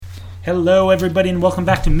Hello, everybody, and welcome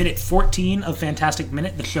back to Minute 14 of Fantastic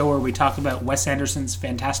Minute, the show where we talk about Wes Anderson's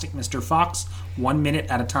Fantastic Mr. Fox 1 minute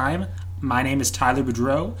at a time. My name is Tyler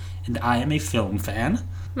Boudreau, and I am a film fan.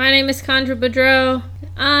 My name is Condra Boudreau.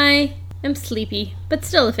 I am sleepy, but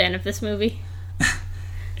still a fan of this movie.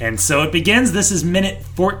 And so it begins. This is Minute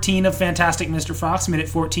 14 of Fantastic Mr. Fox. Minute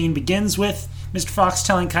 14 begins with Mr. Fox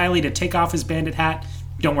telling Kylie to take off his bandit hat,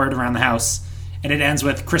 don't wear it around the house. And it ends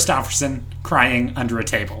with Kristofferson crying under a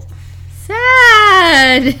table.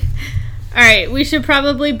 Sad! Alright, we should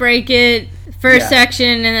probably break it. First section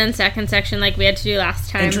and then second section like we had to do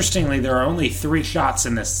last time. Interestingly, there are only 3 shots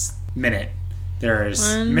in this minute. There's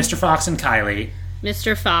Mr. Fox and Kylie.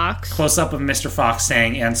 Mr. Fox. Close-up of Mr. Fox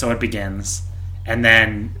saying, and so it begins. And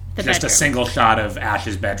then just bedroom. A single shot of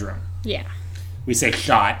Ash's bedroom. Yeah. We say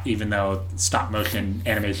shot, even though stop-motion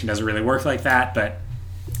animation doesn't really work like that, but...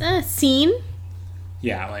 Scene?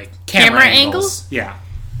 Yeah, like camera angles. Yeah.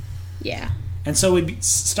 Yeah. And so we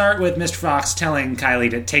start with Mr. Fox telling Kylie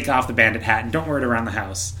to take off the bandit hat and don't wear it around the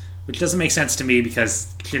house. Which doesn't make sense to me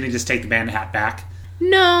because shouldn't he just take the bandit hat back?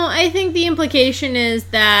 No, I think the implication is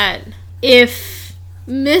that if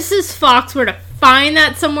Mrs. Fox were to find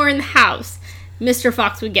that somewhere in the house, Mr.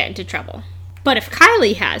 Fox would get into trouble. But if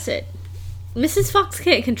Kylie has it, Mrs. Fox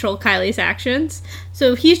can't control Kylie's actions,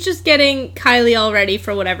 so he's just getting Kylie all ready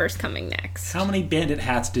for whatever's coming next. How many bandit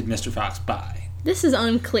hats did Mr. Fox buy? This is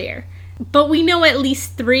unclear. But we know at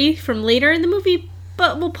least 3 from later in the movie,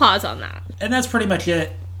 but we'll pause on that. And that's pretty much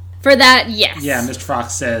it. For that, yes. Yeah, Mr.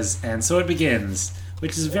 Fox says, and so it begins,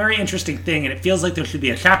 which is a very interesting thing, and it feels like there should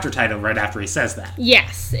be a chapter title right after he says that.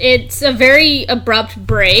 Yes, it's a very abrupt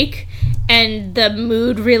break, and the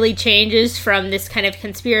mood really changes from this kind of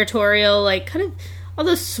conspiratorial, like, kind of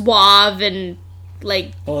although suave and,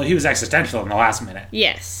 like... Well, he was existential in the last minute.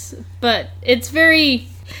 Yes, but it's a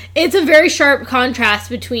very sharp contrast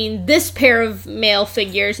between this pair of male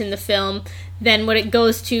figures in the film than what it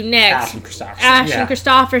goes to next. Ash and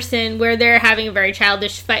Kristofferson, where they're having a very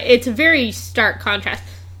childish fight. It's a very stark contrast.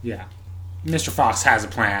 Yeah. Mr. Fox has a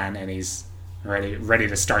plan, and he's ready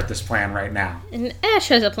to start this plan right now. And Ash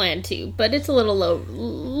has a plan too, but it's a little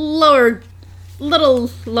lower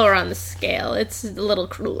on the scale. It's a little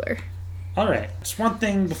crueler. All right. Just one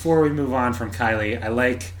thing before we move on from Kylie. I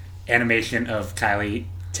like animation of Kylie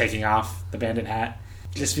taking off the bandit hat,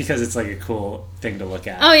 just because it's like a cool thing to look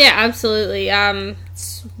at. Oh yeah, absolutely.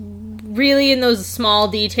 It's really in those small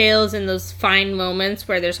details and those fine moments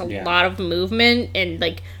where there's a lot of movement and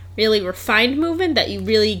like really refined movement that you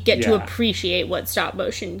really get to appreciate what stop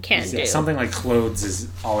motion can do. Something like clothes is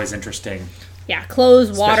always interesting. Yeah,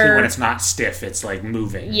 clothes, water. Especially when it's not stiff, it's like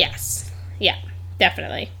moving. Yes. Yeah,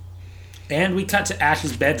 definitely. And we cut to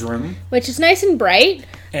Ash's bedroom. Which is nice and bright.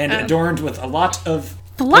 And adorned with a lot of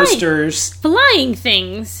posters. Flying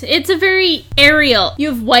things. It's a very aerial.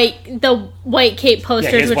 You have the White Cape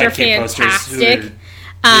posters, which are fantastic.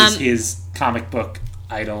 Is his comic book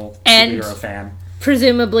idol, superhero fan.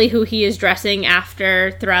 Presumably who he is dressing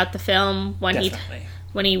after throughout the film when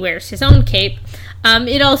he wears his own cape.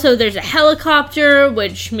 There's a helicopter,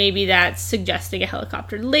 which maybe that's suggesting a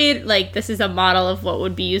helicopter later. Like, this is a model of what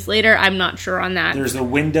would be used later. I'm not sure on that. There's a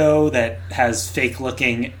window that has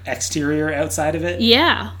fake-looking exterior outside of it.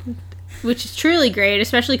 Yeah, which is truly great,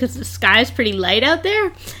 especially because the sky's pretty light out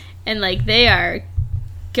there. And, like, they are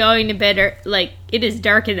going to bed, it is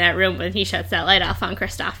dark in that room when he shuts that light off on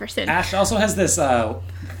Kristofferson. Ash also has this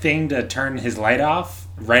thing to turn his light off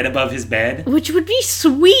right above his bed, which would be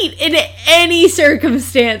sweet in any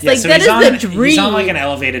circumstance. Yeah, so that is the dream. He's on like an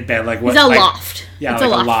elevated bed, like what? It's a loft. Yeah, it's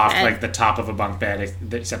like a loft, bed. like the top of a bunk bed,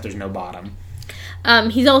 except there's no bottom.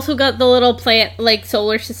 He's also got the little plant, like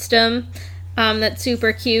solar system, that's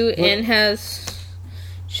super cute and has.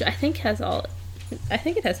 I think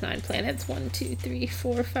it has 9 planets. 1, 2, 3,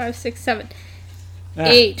 4, 5, 6, 7,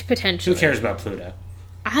 8 potentially. Who cares about Pluto?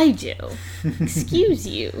 I do. Excuse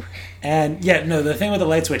you. And the thing with the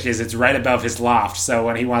light switch is it's right above his loft, so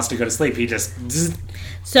when he wants to go to sleep, he just and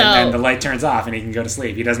then the light turns off and he can go to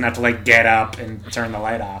sleep. He doesn't have to get up and turn the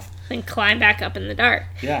light off. And climb back up in the dark.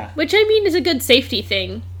 Yeah. Which is a good safety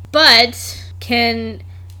thing. But can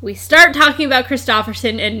we start talking about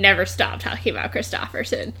Kristofferson and never stop talking about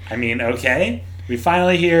Kristofferson? Okay. We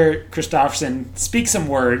finally hear Kristofferson speak some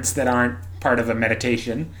words that aren't part of a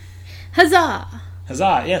meditation. Huzzah!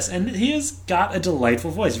 Huzzah, yes. And he has got a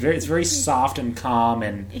delightful voice. It's very soft and calm.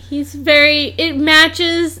 And it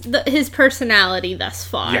matches his personality thus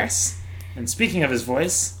far. Yes. And speaking of his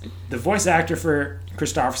voice, the voice actor for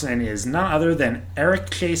Kristofferson is none other than Eric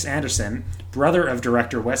Chase Anderson, brother of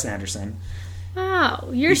director Wes Anderson. Wow,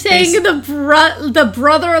 you're saying the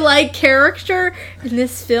brother-like character in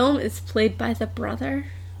this film is played by the brother?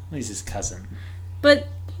 Well, he's his cousin. But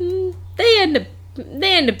they end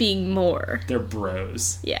up being more. They're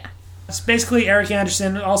bros. Yeah. It's basically Eric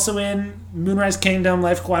Anderson, also in Moonrise Kingdom,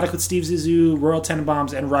 Life Aquatic with Steve Zissou, Royal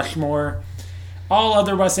Tenenbaums, and Rushmore. All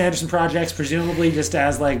other Wes Anderson projects, presumably just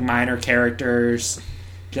as like minor characters,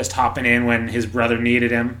 just hopping in when his brother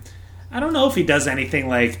needed him. I don't know if he does anything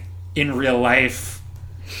like in real life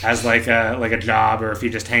as like a job, or if he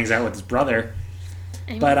just hangs out with his brother.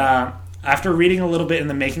 But after reading a little bit in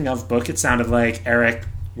the making of book, it sounded like Eric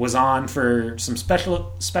was on for some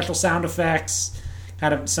special sound effects,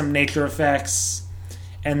 kind of some nature effects,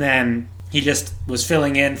 and then he just was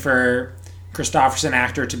filling in for Christopherson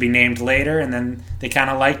actor to be named later, and then they kind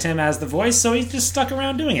of liked him as the voice, so he just stuck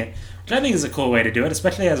around doing it, which I think is a cool way to do it,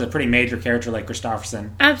 especially as a pretty major character like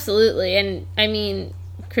Christopherson. Absolutely. And I mean,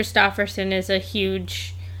 Christopherson is a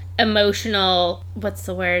huge emotional, what's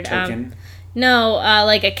the word? Token?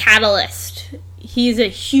 Like a catalyst. He's a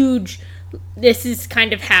huge, this is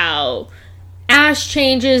kind of how Ash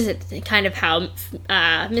changes, it's kind of how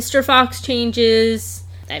Mr. Fox changes.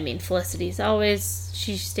 I mean, Felicity's always,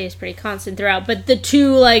 she stays pretty constant throughout, but the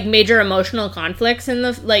two, like, major emotional conflicts in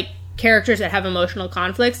the, like, characters that have emotional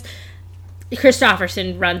conflicts,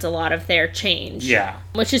 Christopherson runs a lot of their change. Yeah.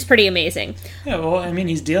 Which is pretty amazing. Yeah, well, I mean,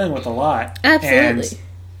 he's dealing with a lot. Absolutely. And,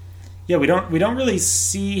 yeah, we don't really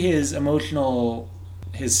see his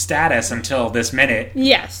status until this minute.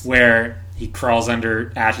 Yes. Where he crawls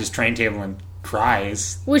under Ash's train table and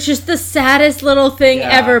cries. Which is the saddest little thing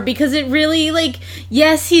ever, because it really, like,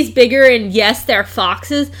 yes, he's bigger, and yes, they're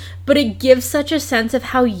foxes, but it gives such a sense of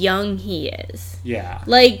how young he is. Yeah.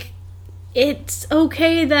 Like, it's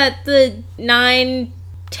okay that the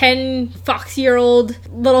 9-10 fox-year-old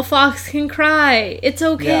little fox can cry. It's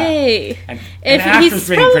okay. Yeah. And Ash was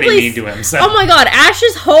being pretty mean to him. So. Oh my god, Ash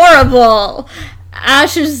is horrible.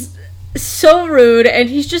 Ash is so rude, and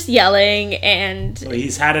he's just yelling, and... Well,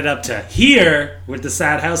 he's had it up to here with the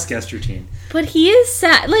sad house guest routine. But he is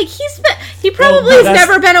sad. Like, he probably has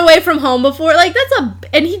never been away from home before. Like,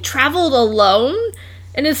 and he traveled alone.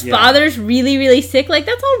 And his father's really, really sick. Like,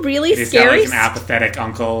 that's all really scary. He's got, like, an apathetic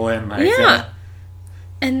uncle and, like... Yeah.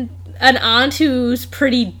 And an aunt who's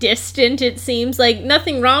pretty distant, it seems. Like,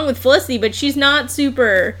 nothing wrong with Felicity, but she's not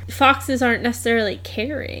super... Foxes aren't necessarily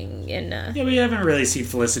caring. And, yeah, we haven't really seen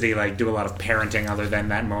Felicity, like, do a lot of parenting other than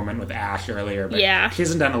that moment with Ash earlier. But she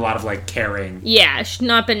hasn't done a lot of, like, caring. Yeah, she's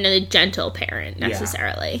not been a gentle parent,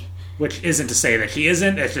 necessarily. Yeah. Which isn't to say that she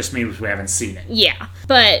isn't. It just means we haven't seen it. Yeah.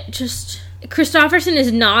 But just... Christopherson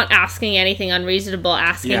is not asking anything unreasonable,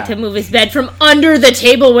 asking to move his bed from under the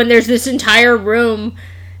table when there's this entire room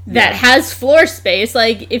that has floor space.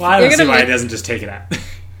 Like, if I don't see why he doesn't just take it out.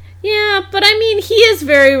 Yeah, but I mean, he is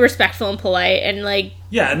very respectful and polite, and like...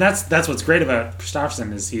 Yeah, and that's what's great about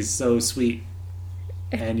Christopherson, is he's so sweet,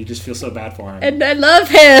 and you just feel so bad for him. And I love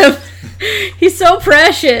him! He's so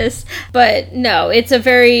precious! But no, it's a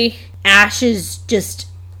very... Ash is just...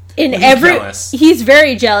 jealous. He's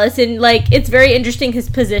very jealous, and like it's very interesting his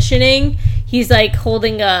positioning. He's like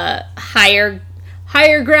holding a higher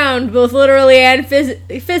ground, both literally and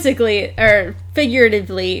physically or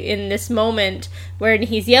figuratively, in this moment where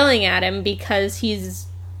he's yelling at him because he's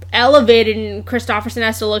elevated and Christopherson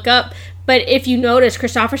has to look up. But if you notice,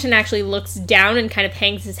 Christopherson actually looks down and kind of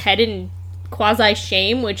hangs his head in quasi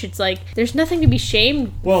shame, which it's like there's nothing to be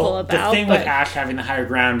shameful about. The thing with Ash having the higher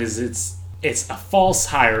ground is it's a false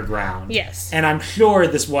higher ground. Yes. And I'm sure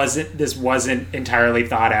this wasn't entirely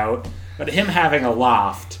thought out, but him having a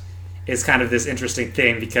loft is kind of this interesting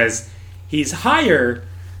thing because he's higher,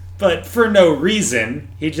 but for no reason.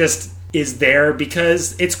 He just is there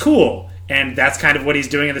because it's cool. And that's kind of what he's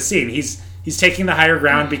doing in the scene. He's taking the higher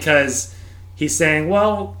ground because he's saying,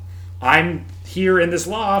 well, I'm here in this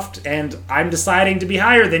loft and I'm deciding to be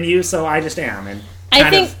higher than you, so I just am. And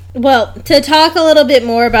well, to talk a little bit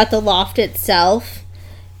more about the loft itself,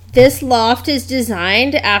 this loft is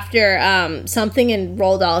designed after something in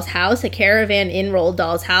Roald Dahl's house, a caravan in Roald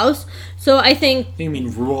Dahl's house. So I think... You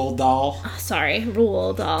mean Roald Dahl? Oh, sorry,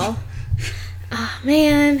 Roald Dahl. Oh,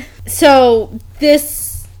 man. So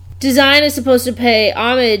this design is supposed to pay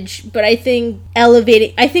homage, but I think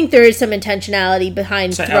there is some intentionality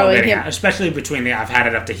behind throwing him... Especially between the I've had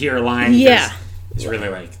it up to here line. Yeah. It's really,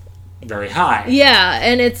 like... very high. Yeah,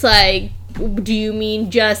 and it's like, do you mean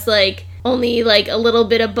just like only like a little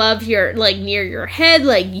bit above your, like near your head,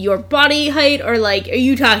 like your body height, or like are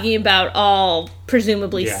you talking about all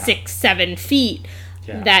presumably 6-7 feet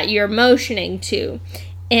that you're motioning to?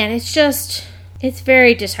 And it's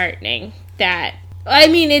very disheartening that I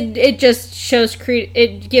mean, it just shows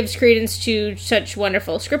it gives credence to such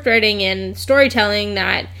wonderful script writing and storytelling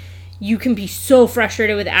that you can be so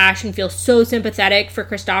frustrated with Ash and feel so sympathetic for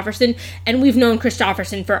Kristofferson. And we've known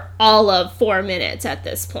Kristofferson for all of 4 minutes at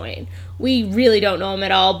this point. We really don't know him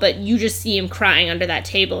at all, but you just see him crying under that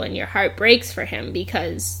table and your heart breaks for him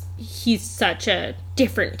because he's such a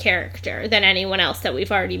different character than anyone else that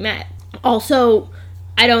we've already met. Also,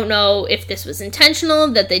 I don't know if this was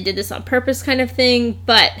intentional, that they did this on purpose kind of thing,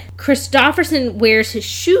 but Kristofferson wears his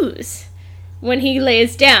shoes when he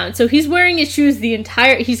lays down. So he's wearing his shoes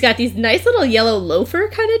he's got these nice little yellow loafer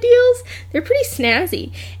kind of deals. They're pretty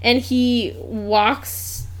snazzy. And he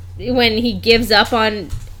walks, when he gives up on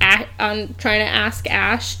trying to ask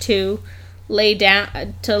Ash to lay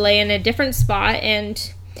in a different spot,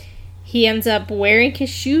 and he ends up wearing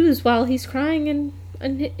his shoes while he's crying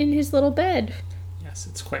in his little bed. Yes,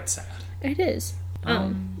 it's quite sad. It is.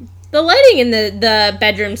 The lighting in the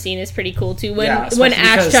bedroom scene is pretty cool too. When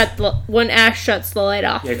Ash shuts the light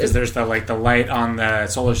off. Yeah, because there's the light on the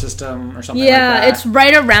solar system or something. Yeah, like that. it's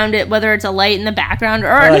right around it. Whether it's a light in the background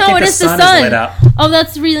or no, it is the sun. Is lit up. Oh,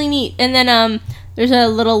 that's really neat. And then there's a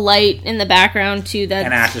little light in the background too.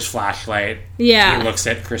 And Ash's flashlight. Yeah, he looks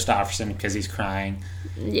at Kristofferson because he's crying.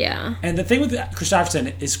 Yeah. And the thing with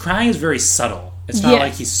Kristofferson is crying is very subtle. It's not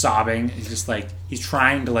like he's sobbing. He's just he's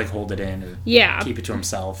trying to hold it in and keep it to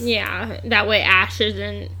himself. Yeah. That way Ash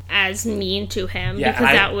isn't as mean to him because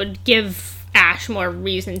that would give Ash more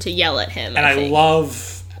reason to yell at him. And I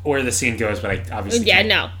love where the scene goes, but I obviously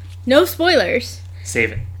can't. No spoilers.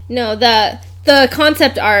 Save it. No, the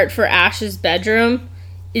concept art for Ash's bedroom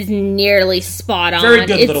is nearly spot on. Very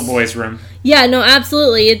good little boy's room. Yeah, no,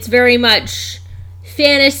 absolutely. It's very much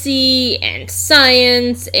fantasy and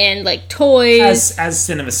science and toys. As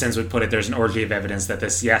CinemaSins would put it, there's an orgy of evidence that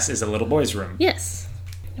this, is a little boy's room. Yes.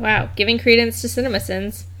 Wow, giving credence to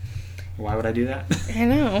CinemaSins. Why would I do that? I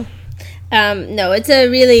know. No, it's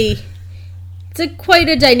quite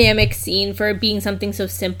a dynamic scene for being something so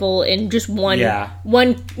simple in just one frame. Yeah,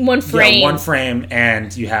 one frame,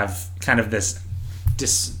 and you have kind of this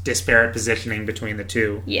disparate positioning between the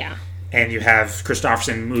two. Yeah. And you have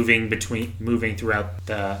Kristofferson moving throughout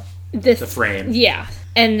the frame. Yeah.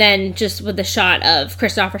 And then just with the shot of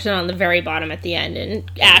Kristofferson on the very bottom at the end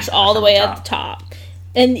and Ash all the way at the top.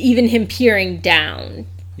 And even him peering down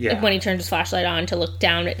when he turns his flashlight on to look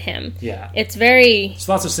down at him. Yeah. It's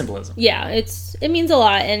lots of symbolism. Yeah, it means a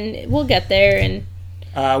lot, and we'll get there.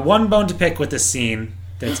 And one bone to pick with this scene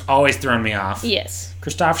that's always thrown me off. Yes.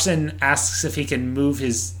 Kristofferson asks if he can move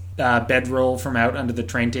his bedroll from out under the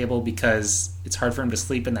train table because it's hard for him to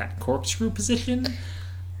sleep in that corkscrew position.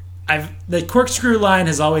 The corkscrew line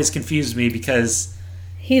has always confused me because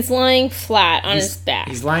he's lying flat on his back.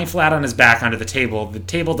 He's lying flat on his back under the table. The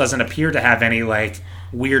table doesn't appear to have any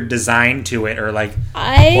weird design to it or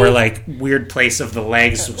weird place of the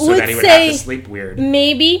legs so that he would have to sleep weird.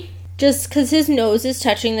 Maybe just because his nose is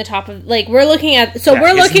touching the top of we're looking at this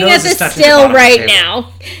still right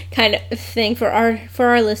now kind of thing for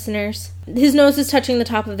our listeners. His nose is touching the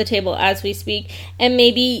top of the table as we speak, and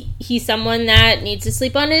maybe he's someone that needs to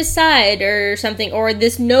sleep on his side or something, or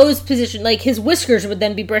this nose position, his whiskers would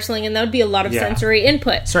then be bristling, and that would be a lot of sensory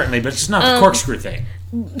input. Certainly, but it's not the corkscrew thing.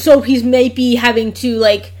 So he's maybe having to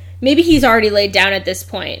maybe he's already laid down at this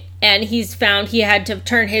point, and he's found he had to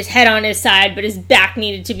turn his head on his side, but his back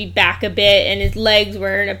needed to be back a bit, and his legs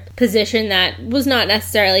were in a position that was not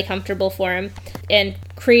necessarily comfortable for him, and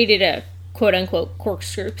created a quote-unquote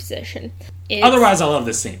corkscrew position. Otherwise, I love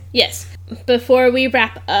this scene. Yes. Before we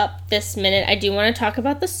wrap up this minute, I do want to talk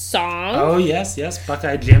about the song. Oh, yes.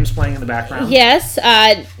 Buckeye Jim's playing in the background. Yes.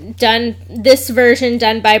 This version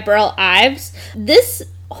done by Burl Ives. This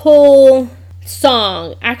whole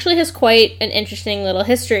song actually has quite an interesting little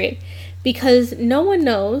history because no one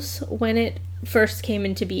knows when it first came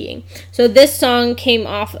into being. So this song came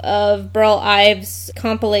off of Burl Ives'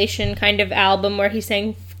 compilation kind of album where he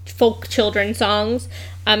sang folk children songs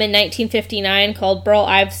in 1959 called Burl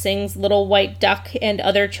Ives Sings Little White Duck and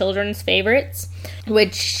Other Children's Favorites,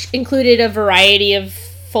 which included a variety of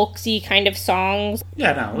folksy kind of songs.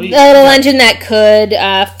 Yeah, no. A Little Engine That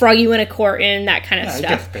Could, Froggy Went A-Courtin', that kind of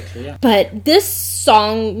stuff. I get the picture, yeah. But this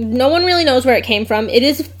song, no one really knows where it came from. It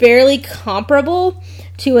is fairly comparable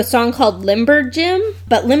to a song called Limber Jim,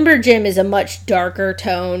 but Limber Jim is a much darker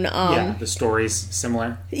tone. The story's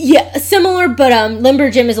similar. Yeah, similar, but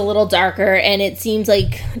Limber Jim is a little darker, and it seems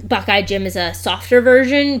like Buckeye Jim is a softer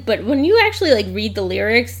version. But when you actually read the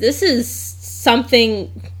lyrics, this is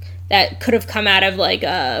something that could have come out of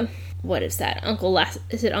what is that?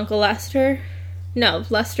 Is it Uncle Lester? No,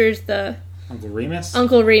 Lester's the Uncle Remus?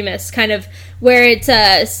 Uncle Remus, kind of, where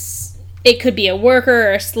it could be a worker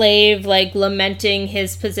or a slave, like, lamenting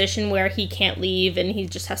his position where he can't leave and he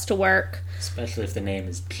just has to work. Especially if the name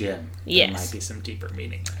is Jim. Yes. There might be some deeper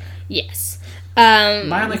meaning there. Yes.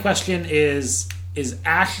 My only question is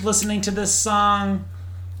Ash listening to this song?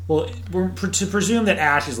 Well, we're to presume that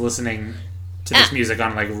Ash is listening to this music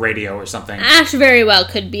on, like, radio or something. Ash very well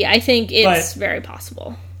could be. I think it's very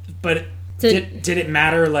possible. But did it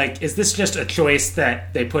matter? Like, is this just a choice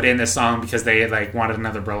that they put in this song because they, like, wanted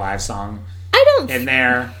another Bro Live song in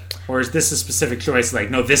there? Or is this a specific choice? Like,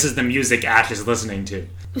 no, this is the music Ash is listening to.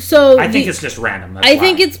 So I think it's just random. I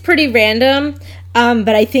think it's pretty random,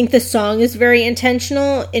 but I think the song is very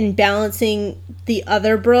intentional in balancing the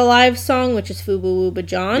other Bro Live song, which is Fuba Wooba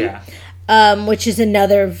John, which is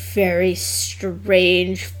another very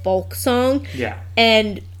strange folk song. Yeah.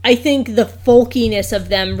 And I think the folkiness of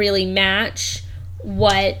them really match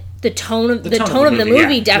what the tone of the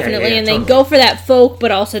movie definitely, and they go for that folk,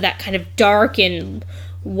 but also that kind of dark and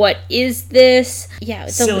what is this? Yeah,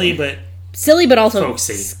 it's silly, but also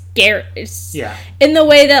folksy. Scary. Yeah, in the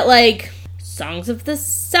way that, like, Songs of the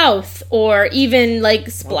South or even, like,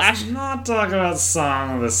 Splash. Let's not talk about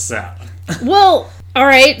Song of the South. Well, all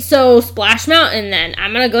right, so Splash Mountain. Then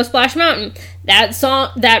I'm gonna go Splash Mountain.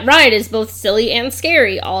 That ride is both silly and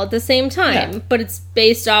scary all at the same time, but it's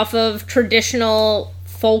based off of traditional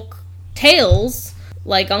folk tales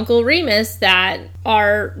like Uncle Remus that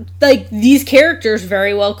are, like, these characters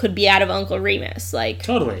very well could be out of Uncle Remus. Like,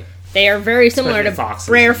 totally. They are very similar to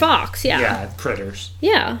Brer Fox. Yeah, critters.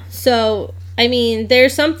 Yeah, so, I mean,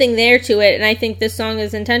 there's something there to it, and I think this song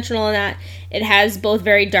is intentional in that it has both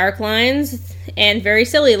very dark lines and very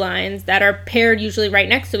silly lines that are paired usually right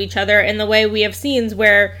next to each other, in the way we have scenes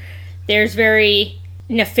where there's very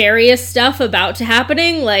nefarious stuff about to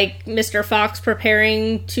happening, like Mr. Fox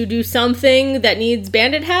preparing to do something that needs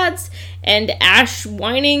bandit hats, and Ash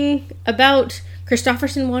whining about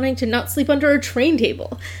Christopherson wanting to not sleep under a train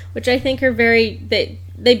table, which I think are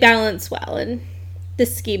they balance well in the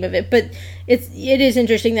scheme of it. But it is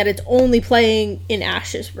interesting that it's only playing in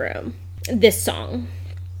Ash's room, this song.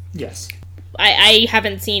 Yes. I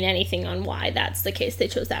haven't seen anything on why that's the case. They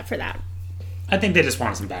chose that for that. I think they just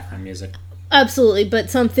wanted some background music. Absolutely, but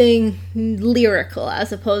something lyrical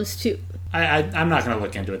as opposed to... I'm not going to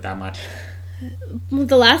look into it that much. Well,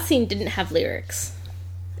 the last scene didn't have lyrics.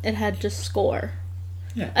 It had just score.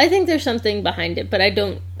 Yeah. I think there's something behind it, but I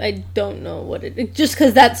don't know what it... Just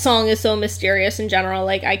because that song is so mysterious in general,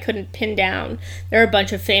 like, I couldn't pin down. There are a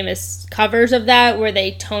bunch of famous covers of that where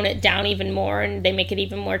they tone it down even more and they make it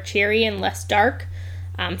even more cheery and less dark.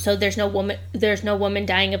 So there's no woman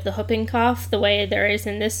dying of the whooping cough the way there is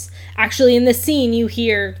in this. Actually, in this scene, you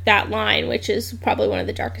hear that line, which is probably one of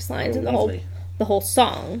the darkest lines in the whole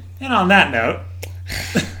song. And on that note,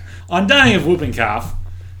 on dying of whooping cough,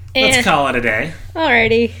 let's call it a day.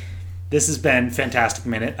 Alrighty. This has been Fantastic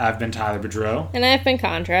Minute. I've been Tyler Boudreau. And I've been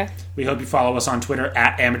Contra. We hope you follow us on Twitter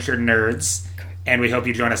at Amateur Nerds. And we hope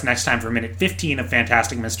you join us next time for minute 15 of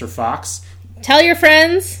Fantastic Mr. Fox. Tell your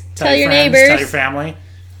friends. Tell your neighbors. Tell your family.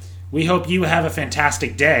 We hope you have a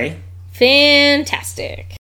fantastic day. Fantastic.